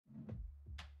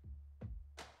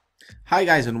Hi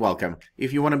guys and welcome.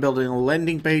 If you want to build a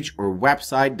landing page or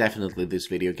website, definitely this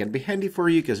video can be handy for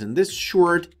you, because in this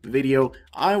short video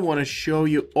I want to show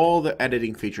you all the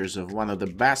editing features of one of the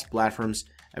best platforms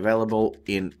available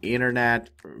in internet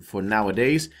for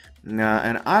nowadays,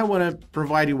 and I want to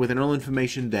provide you with all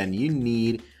information that you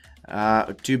need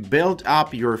to build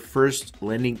up your first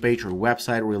landing page or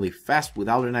website really fast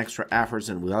without an extra efforts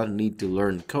and without a need to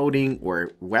learn coding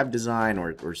or web design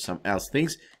or some else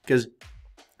things, because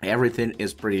everything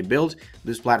is pretty built.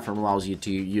 This platform allows you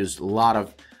to use a lot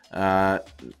of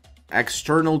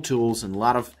external tools and a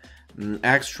lot of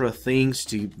extra things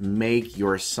to make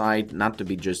your site not to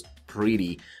be just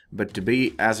pretty, but to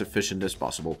be as efficient as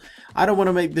possible. I don't want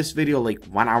to make this video like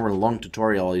 1 hour long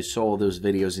tutorial. You saw those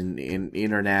videos in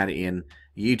internet, in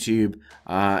YouTube,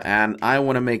 and I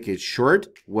want to make it short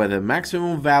with a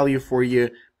maximum value for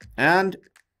you, and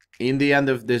in the end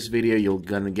of this video you're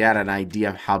gonna get an idea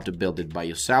of how to build it by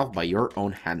yourself, by your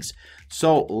own hands.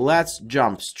 So let's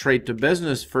jump straight to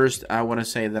business. First, I want to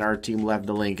say that our team left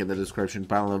the link in the description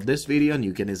panel of this video, and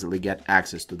you can easily get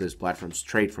access to this platform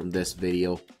straight from this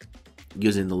video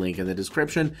using the link in the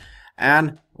description.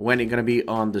 And when you're gonna be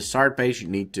on the start page, you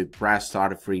need to press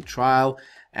start a free trial,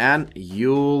 and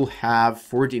you'll have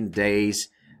 14 days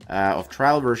of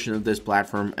trial version of this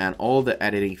platform, and all the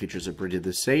editing features are pretty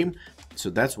the same. So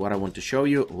that's what I want to show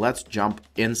you. Let's jump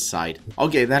inside.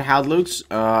 Okay, that's how it looks.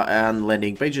 And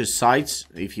landing pages, sites.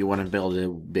 If you want to build a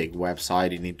big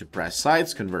website, you need to press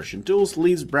sites, conversion tools,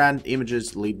 leads, brand,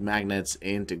 images, lead magnets,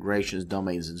 integrations,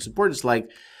 domains, and support. It's like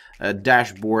a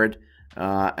dashboard.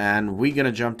 And we're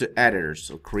gonna jump to editors.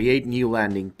 So create new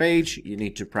landing page. You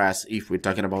need to press, if we're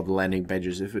talking about the landing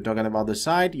pages, if we're talking about the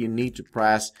site, you need to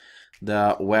press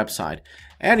the website.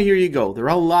 And here you go. There are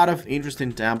a lot of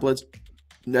interesting templates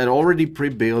that already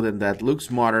pre-built and that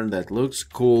looks modern, that looks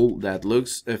cool, that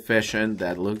looks efficient,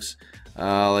 that looks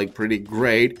like pretty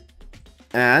great,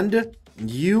 and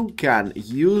you can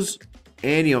use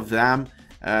any of them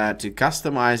to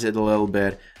customize it a little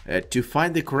bit. To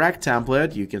find the correct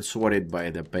template, you can sort it by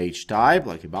the page type,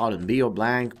 like about and bio,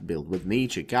 blank, build with me,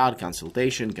 checkout,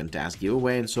 consultation, contest,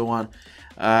 giveaway, and so on,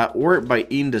 or by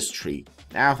industry,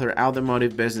 author,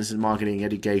 automotive, business and marketing,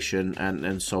 education,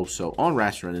 and so on,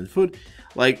 restaurant and food.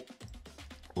 Like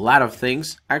a lot of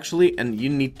things actually, and you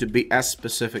need to be as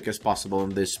specific as possible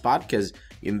in this spot, because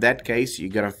in that case you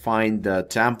gotta find the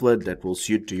template that will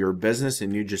suit to your business,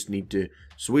 and you just need to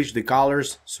switch the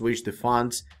colors, switch the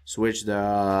fonts, switch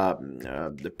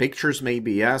the pictures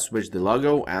maybe, yeah, switch the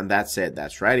logo, and that's it.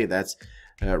 That's ready. That's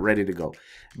ready to go.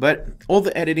 But all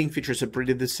the editing features are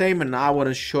pretty the same, and I want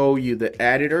to show you the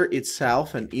editor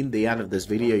itself, and in the end of this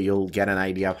video you'll get an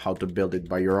idea of how to build it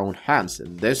by your own hands,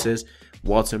 and this is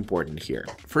what's important here.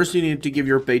 First, you need to give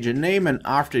your page a name, and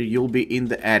after you'll be in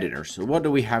the editor. So what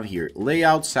do we have here?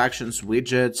 Layout, sections,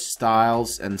 widgets,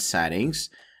 styles, and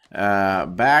settings.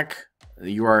 Back,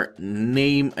 your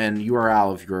name and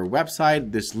URL of your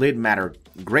website. This lead matter,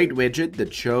 great widget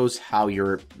that shows how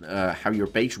your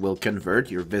page will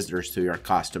convert your visitors to your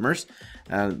customers.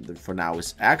 For now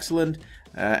is excellent.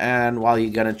 And while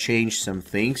you're gonna change some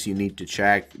things, you need to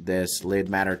check this lead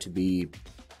matter to be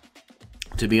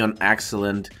on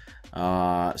excellent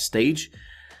stage.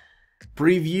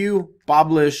 Preview,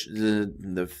 publish,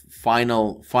 the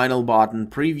final button,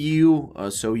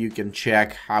 preview, so you can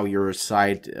check how your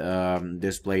site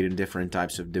displayed in different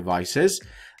types of devices.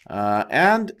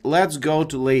 And let's go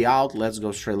to layout. Let's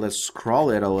go straight. Let's scroll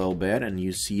it a little bit, and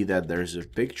you see that there's a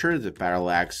picture, the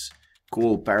parallax,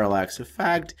 cool parallax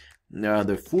effect,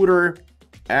 the footer,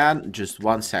 and just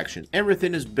one section.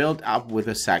 Everything is built up with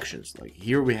the sections. Like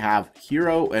here we have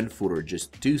hero and footer,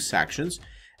 just two sections,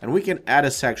 and we can add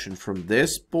a section from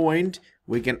this point.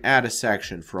 We can add a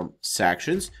section from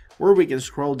sections, or we can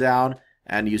scroll down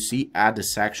and you see add a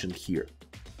section here.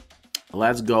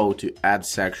 Let's go to add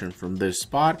section from this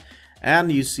spot,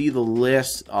 and you see the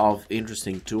list of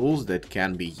interesting tools that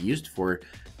can be used for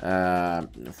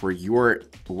your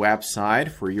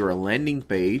website, for your landing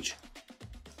page.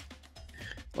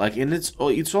 Like, and it's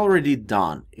already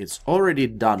done. It's already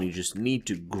done. You just need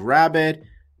to grab it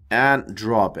and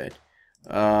drop it.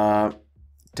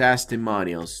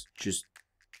 Testimonials, just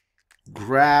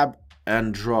grab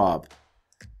and drop.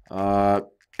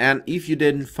 And if you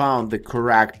didn't find the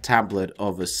correct template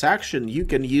of a section, you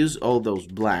can use all those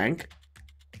blank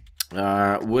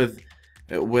with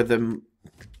them.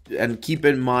 And keep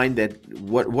in mind that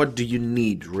what do you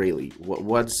need really?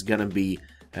 What's gonna be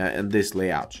in this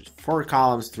layout? Just 4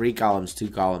 columns, 3 columns, 2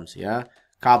 columns, yeah,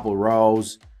 couple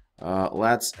rows.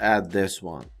 Let's add this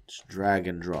one. Just drag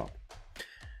and drop.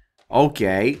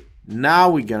 Okay, Now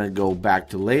we're gonna go back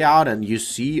to layout, and you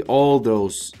see all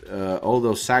those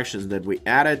sections that we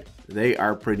added. They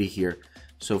are pretty here.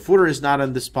 So footer is not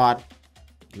on the spot.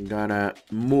 I'm gonna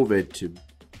move it to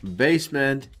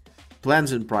basement,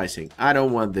 plans and pricing. I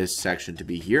don't want this section to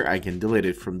be here. I can delete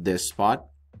it from this spot.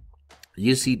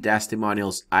 You see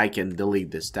testimonials. I can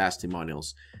delete this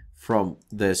testimonials from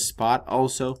this spot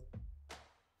also.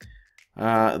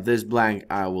 This blank,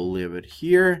 I will leave it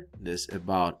here. This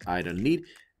about, I don't need,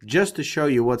 just to show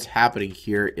you what's happening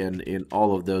here in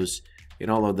all of those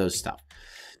stuff.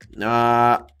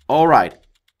 All right,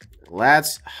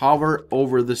 let's hover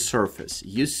over the surface.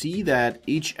 You see that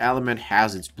each element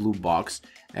has its blue box,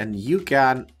 and you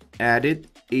can edit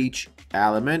each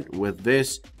element with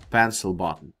this pencil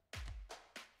button.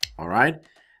 All right,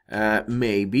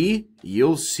 maybe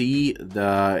you'll see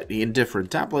in different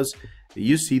templates,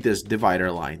 you see this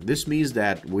divider line. This means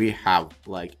that we have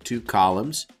like 2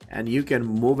 columns, and you can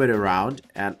move it around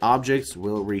and objects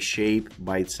will reshape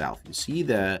by itself. You see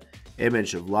the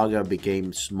image of logo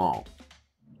became small.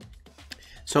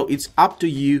 So it's up to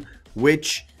you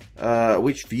which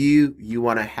view you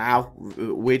want to have,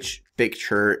 which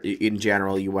picture in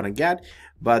general you want to get,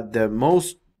 but the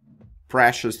most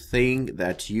precious thing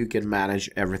that you can manage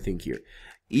everything here.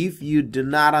 If you do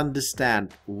not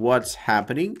understand what's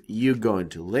happening, you go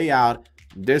into layout.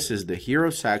 This is the hero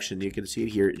section. You can see it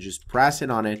here. Just press it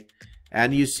on it,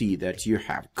 and you see that you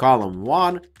have column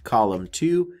 1, column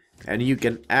 2, and you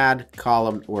can add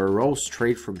column or row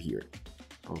straight from here.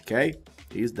 Okay,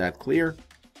 is that clear?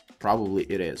 Probably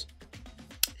it is.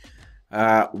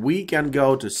 We can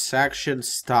go to section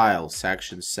style,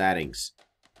 section settings.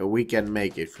 We can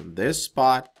make it from this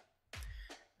spot.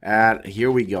 And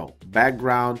here we go,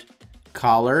 background,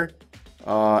 color,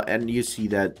 and you see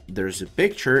that there's a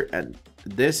picture, and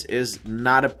this is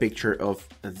not a picture of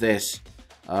this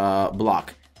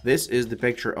block. This is the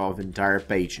picture of entire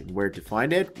page. And where to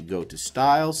find it? We go to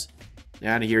styles,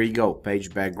 and here you go,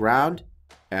 page background,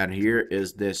 and here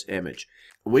is this image.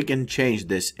 We can change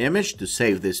this image to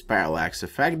save this parallax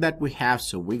effect that we have,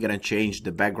 so we're gonna change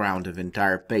the background of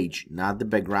entire page, not the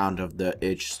background of the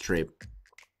each strip.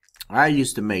 I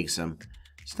used to make some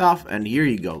stuff, and here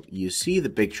you go. You see the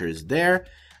picture is there,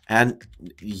 and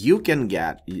you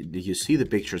see the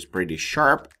picture is pretty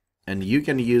sharp, and you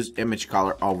can use image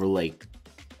color overlay.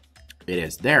 It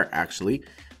is there actually,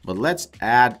 but let's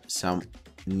add some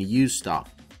new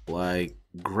stuff like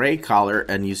gray color,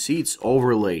 and you see it's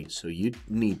overlay, so you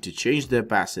need to change the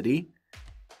opacity,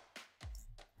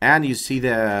 and you see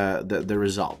the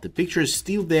result. The picture is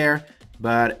still there,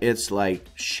 but it's like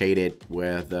shaded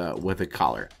with a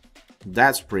color.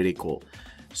 That's pretty cool.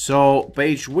 So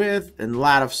page width and a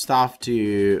lot of stuff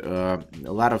to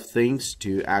a lot of things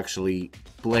to actually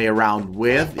play around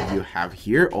with. You have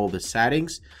here all the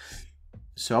settings.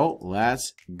 So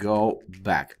let's go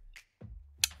back,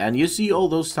 and you see all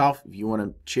those stuff. If you want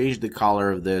to change the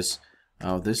color of this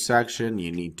section,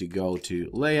 you need to go to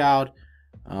layout,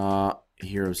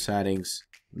 hero settings.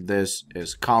 This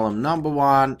is column number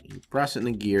 1. You press it in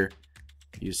the gear.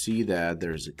 You see that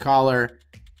there's a color,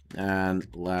 and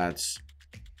let's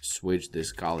switch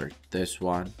this color to this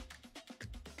one.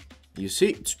 You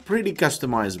see it's pretty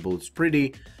customizable. It's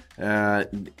pretty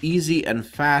easy and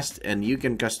fast, and you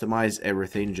can customize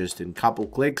everything just in a couple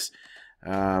clicks,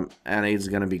 and it's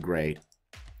gonna be great.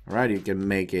 All right, you can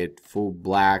make it full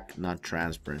black, not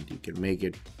transparent. You can make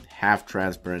it half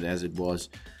transparent as it was,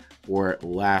 or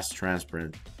less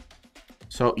transparent.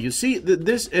 So you see that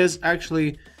this is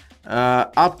actually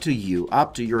up to you,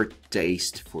 up to your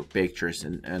taste for pictures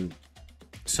and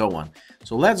so on.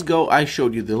 So let's go. I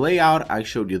showed you the layout, I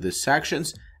showed you the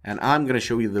sections, and I'm gonna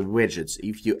show you the widgets.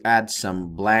 If you add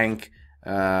some blank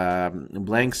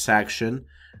section,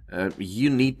 you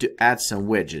need to add some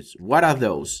widgets. What are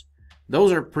those?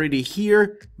 Those are pretty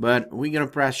here, but we're gonna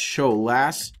press show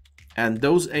last, and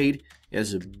those 8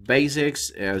 is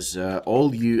basics, as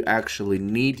all you actually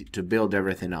need to build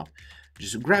everything up.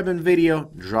 Just grabbing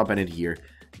video, dropping it here.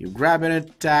 You grabbing a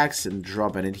text and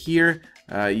dropping it here.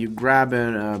 You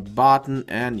grabbing a button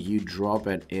and you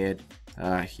dropping it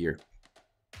here.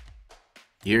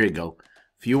 Here you go.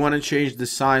 If you want to change the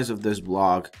size of this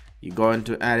block, you go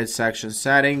into edit section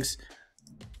settings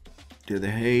to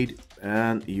the height,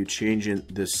 and you changing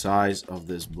the size of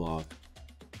this block.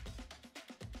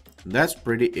 That's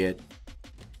pretty it.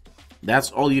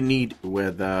 That's all you need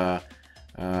with a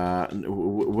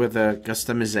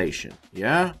customization.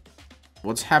 Yeah,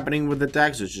 what's happening with the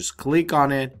text is just click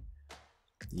on it.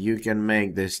 You can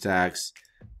make this text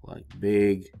like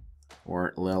big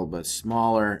or a little bit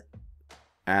smaller,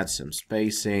 add some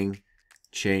spacing,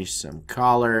 change some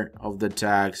color of the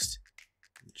text.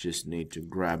 Just need to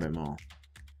grab them all.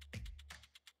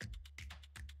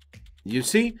 You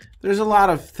see, there's a lot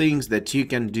of things that you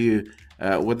can do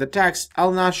with the text.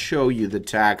 I'll not show you the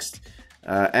text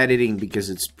editing because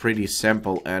it's pretty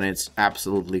simple and it's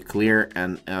absolutely clear,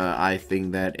 and I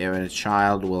think that even a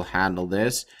child will handle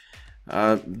this.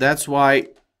 That's why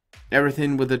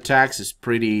everything with the text is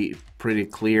pretty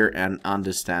clear and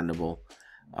understandable.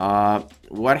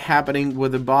 What happening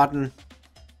with the button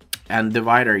and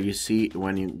divider, you see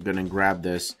when you're gonna grab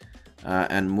this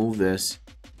and move this,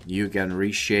 you can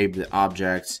reshape the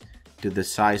objects to the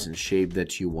size and shape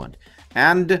that you want.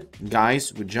 And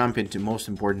guys, we jump into most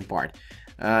important part,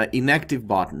 inactive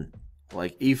button.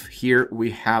 Like if here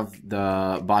we have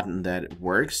the button that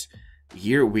works,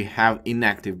 here we have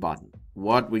inactive button.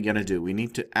 What we're gonna do, we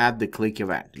need to add the click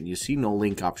event, and you see no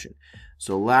link option.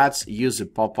 So let's use a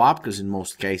pop-up, because in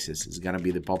most cases it's gonna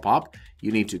be the pop-up.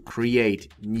 You need to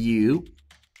create new,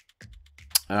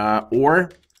 or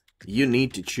you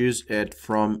need to choose it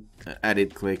from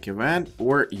edit click event,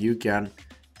 or you can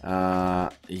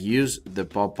use the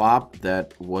pop-up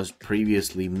that was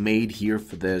previously made here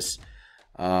for this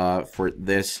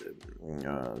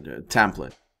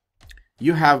template.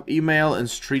 You have email and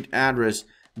street address.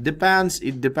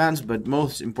 It depends, but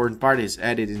most important part is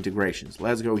edit integrations.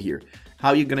 Let's go here.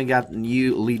 How you gonna get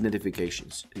new lead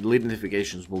notifications? Lead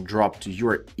notifications will drop to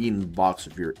your inbox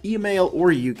of your email,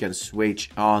 or you can switch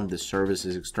on the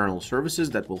services, external services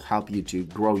that will help you to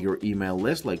grow your email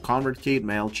list, like ConvertKit,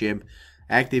 MailChimp,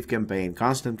 ActiveCampaign,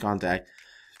 Constant Contact.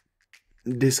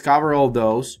 Discover all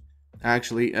those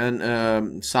actually,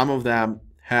 and some of them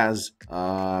has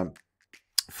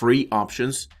free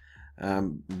options.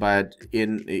 But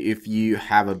if you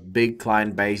have a big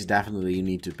client base, definitely you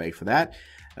need to pay for that.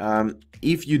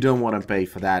 If you don't want to pay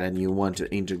for that and you want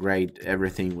to integrate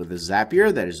everything with the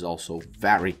Zapier, that is also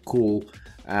very cool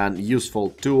and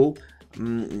useful tool.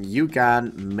 You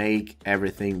can make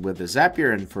everything with the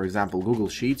Zapier, and for example Google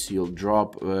Sheets, you'll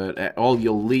drop all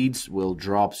your leads will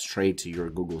drop straight to your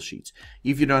Google Sheets.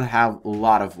 If you don't have a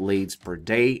lot of leads per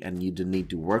day and you don't need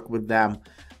to work with them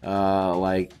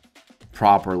like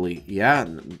properly, yeah,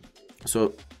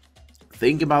 so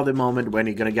think about the moment when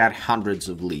you're gonna get hundreds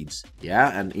of leads,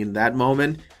 yeah, and in that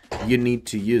moment you need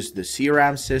to use the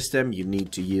CRM system, you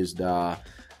need to use the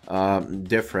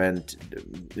different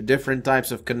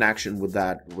types of connection with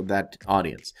that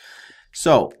audience.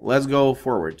 So let's go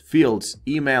forward. Fields,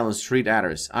 email and street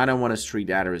address. I don't want a street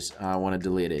address, I want to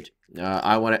delete it.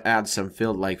 I want to add some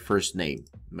field like first name,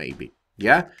 maybe,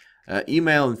 yeah.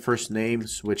 Email and first name,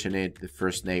 switching it the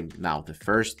first name now, the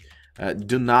first.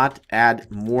 Do not add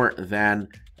more than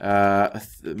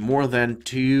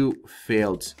 2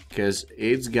 fields, because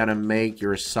it's gonna make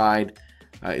your site,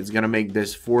 it's gonna make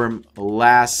this form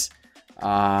less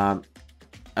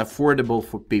affordable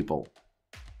for people,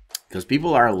 because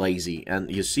people are lazy.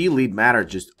 And you see lead matter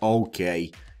just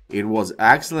okay, it was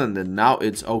excellent and now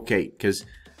it's okay, because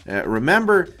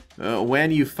remember when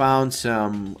you found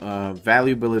some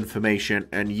valuable information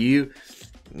and you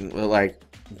like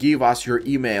give us your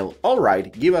email, all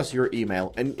right, give us your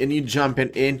email, and you jump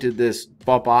into this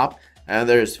pop-up and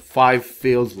there's 5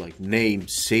 fields like name,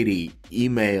 city,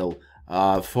 email,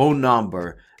 phone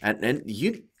number, and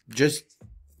you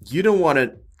don't want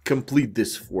to complete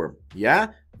this form,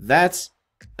 yeah. That's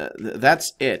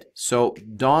it. So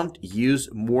don't use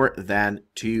more than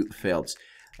 2 fields.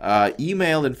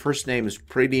 Email and first name is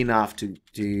pretty enough to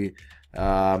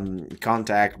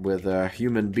contact with a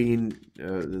human being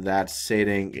that's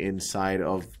sitting inside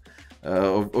of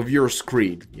your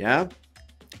screen, yeah.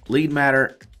 Lead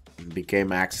matter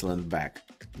became excellent back.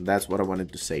 That's what I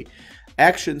wanted to say.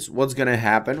 Actions, what's gonna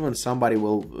happen when somebody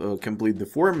will complete the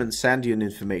form and send you an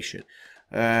information.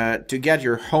 To get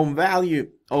your home value,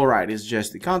 all right, it's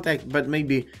just the contact, but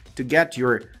maybe to get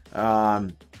your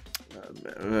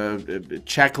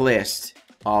checklist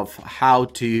of how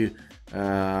to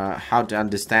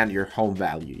understand your home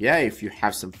value, yeah. If you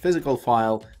have some physical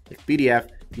file like PDF,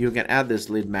 you can add this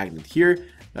lead magnet here.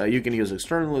 You can use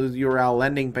external URL,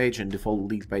 landing page, and default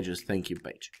lead pages, thank you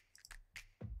page.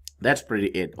 That's pretty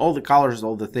it. All the colors,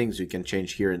 all the things you can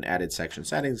change here in edit section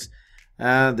settings.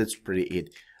 That's pretty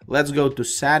it. Let's go to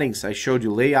settings. I showed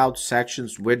you layout,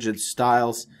 sections, widgets,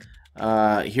 styles.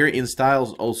 Here in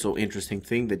styles, also interesting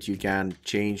thing that you can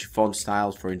change font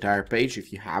styles for entire page.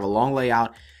 If you have a long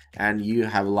layout and you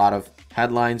have a lot of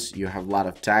headlines, you have a lot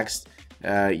of text,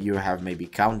 you have maybe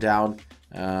countdown,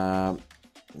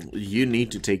 you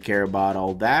need to take care about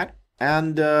all that,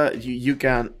 and you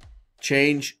can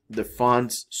change the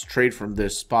fonts straight from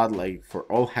this spot, like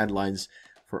for all headlines,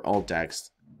 for all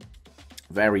text.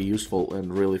 very useful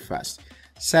and really fast.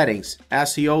 Settings,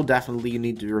 SEO, definitely you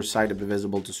need your site to be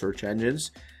visible to search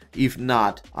engines. If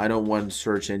not, I don't want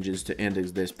search engines to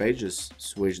index this page, just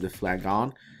switch the flag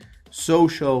on.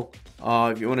 Social,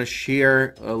 if you want to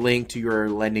share a link to your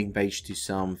landing page to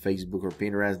some Facebook or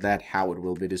Pinterest, that's how it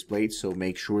will be displayed, so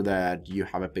make sure that you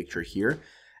have a picture here.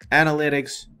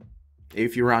 Analytics,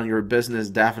 if you run your business,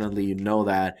 definitely you know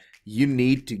that you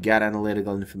need to get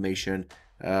analytical information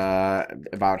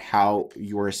about how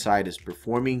your site is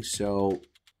performing, so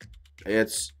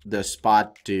it's the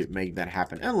spot to make that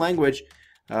happen. And language,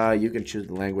 you can choose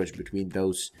the language between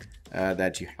those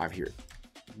that you have here.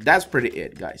 That's pretty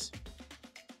it, guys.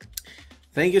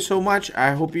 Thank you so much.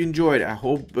 I hope you enjoyed. I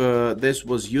hope this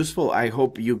was useful. I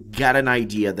hope you got an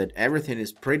idea that everything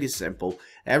is pretty simple.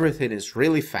 Everything is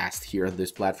really fast here on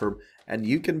this platform, and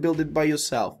you can build it by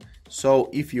yourself. So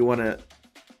if you wanna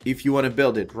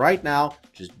build it right now,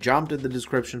 just jump to the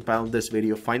description panel of this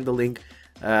video, find the link,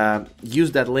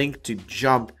 use that link to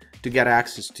jump to get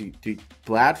access to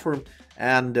platform,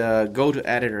 and go to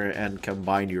editor and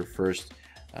combine your first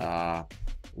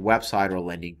website or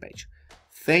landing page.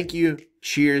 Thank you,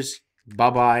 cheers,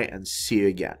 bye bye, and see you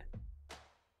again.